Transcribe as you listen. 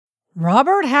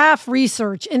Robert Half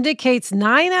research indicates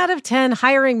 9 out of 10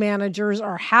 hiring managers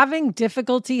are having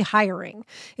difficulty hiring.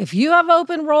 If you have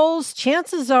open roles,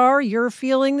 chances are you're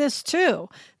feeling this too.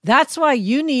 That's why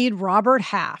you need Robert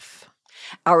Half.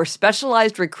 Our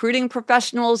specialized recruiting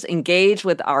professionals engage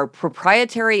with our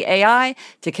proprietary AI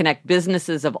to connect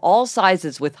businesses of all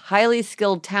sizes with highly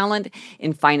skilled talent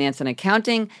in finance and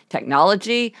accounting,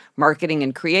 technology, marketing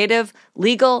and creative,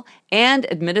 legal, and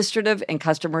administrative and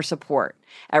customer support.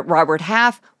 At Robert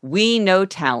Half, we know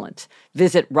talent.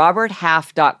 Visit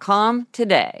roberthalf.com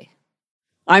today.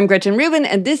 I'm Gretchen Rubin,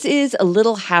 and this is A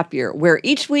Little Happier, where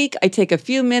each week I take a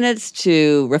few minutes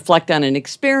to reflect on an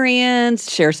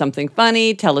experience, share something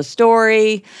funny, tell a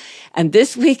story. And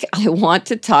this week I want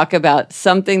to talk about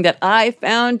something that I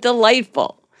found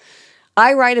delightful.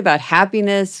 I write about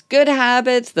happiness, good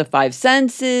habits, the 5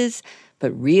 senses,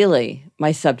 but really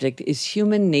my subject is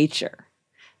human nature.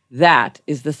 That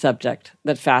is the subject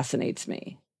that fascinates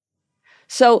me.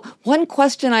 So one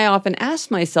question I often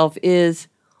ask myself is,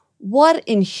 what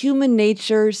in human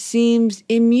nature seems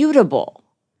immutable?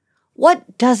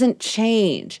 What doesn't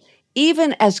change,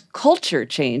 even as culture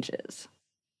changes?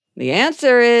 The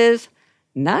answer is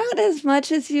not as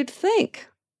much as you'd think.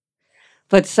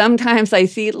 But sometimes I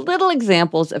see little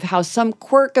examples of how some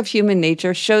quirk of human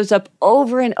nature shows up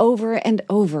over and over and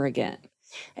over again.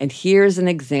 And here's an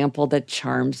example that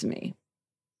charms me.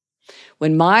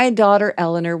 When my daughter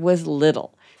Eleanor was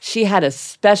little, she had a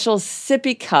special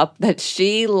sippy cup that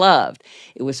she loved.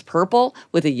 It was purple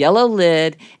with a yellow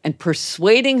lid, and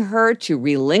persuading her to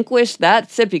relinquish that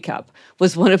sippy cup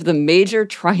was one of the major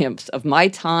triumphs of my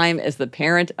time as the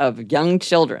parent of young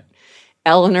children.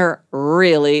 Eleanor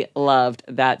really loved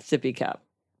that sippy cup.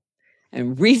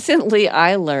 And recently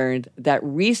I learned that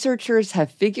researchers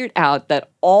have figured out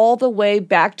that all the way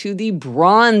back to the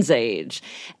Bronze Age,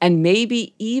 and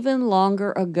maybe even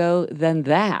longer ago than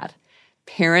that,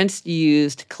 parents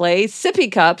used clay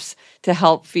sippy cups to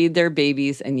help feed their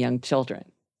babies and young children.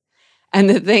 And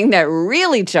the thing that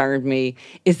really charmed me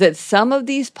is that some of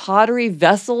these pottery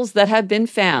vessels that have been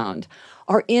found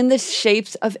are in the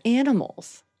shapes of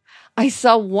animals. I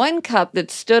saw one cup that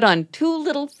stood on 2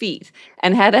 little feet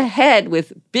and had a head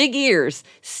with big ears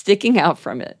sticking out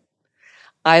from it.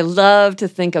 I love to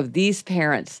think of these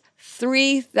parents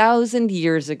 3,000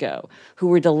 years ago who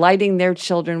were delighting their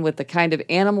children with the kind of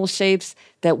animal shapes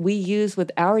that we use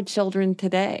with our children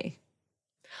today.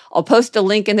 I'll post a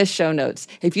link in the show notes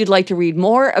if you'd like to read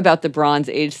more about the Bronze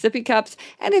Age sippy cups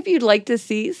and if you'd like to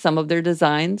see some of their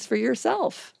designs for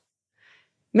yourself.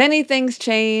 Many things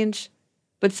change,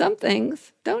 but some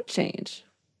things don't change.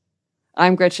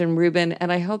 I'm Gretchen Rubin,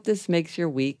 and I hope this makes your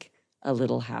week a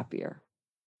little happier.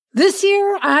 This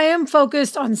year, I am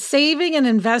focused on saving and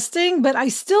investing, but I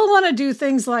still want to do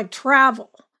things like travel.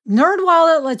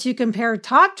 NerdWallet lets you compare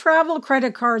top travel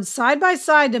credit cards side by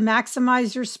side to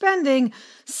maximize your spending,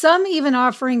 some even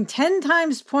offering 10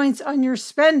 times points on your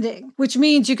spending, which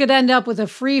means you could end up with a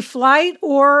free flight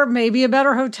or maybe a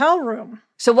better hotel room.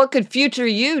 So what could future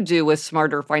you do with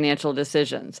smarter financial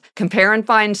decisions? Compare and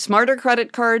find smarter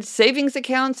credit cards, savings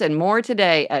accounts, and more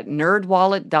today at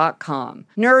nerdwallet.com.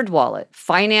 NerdWallet,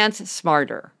 finance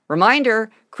smarter.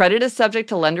 Reminder, credit is subject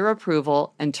to lender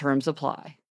approval and terms apply.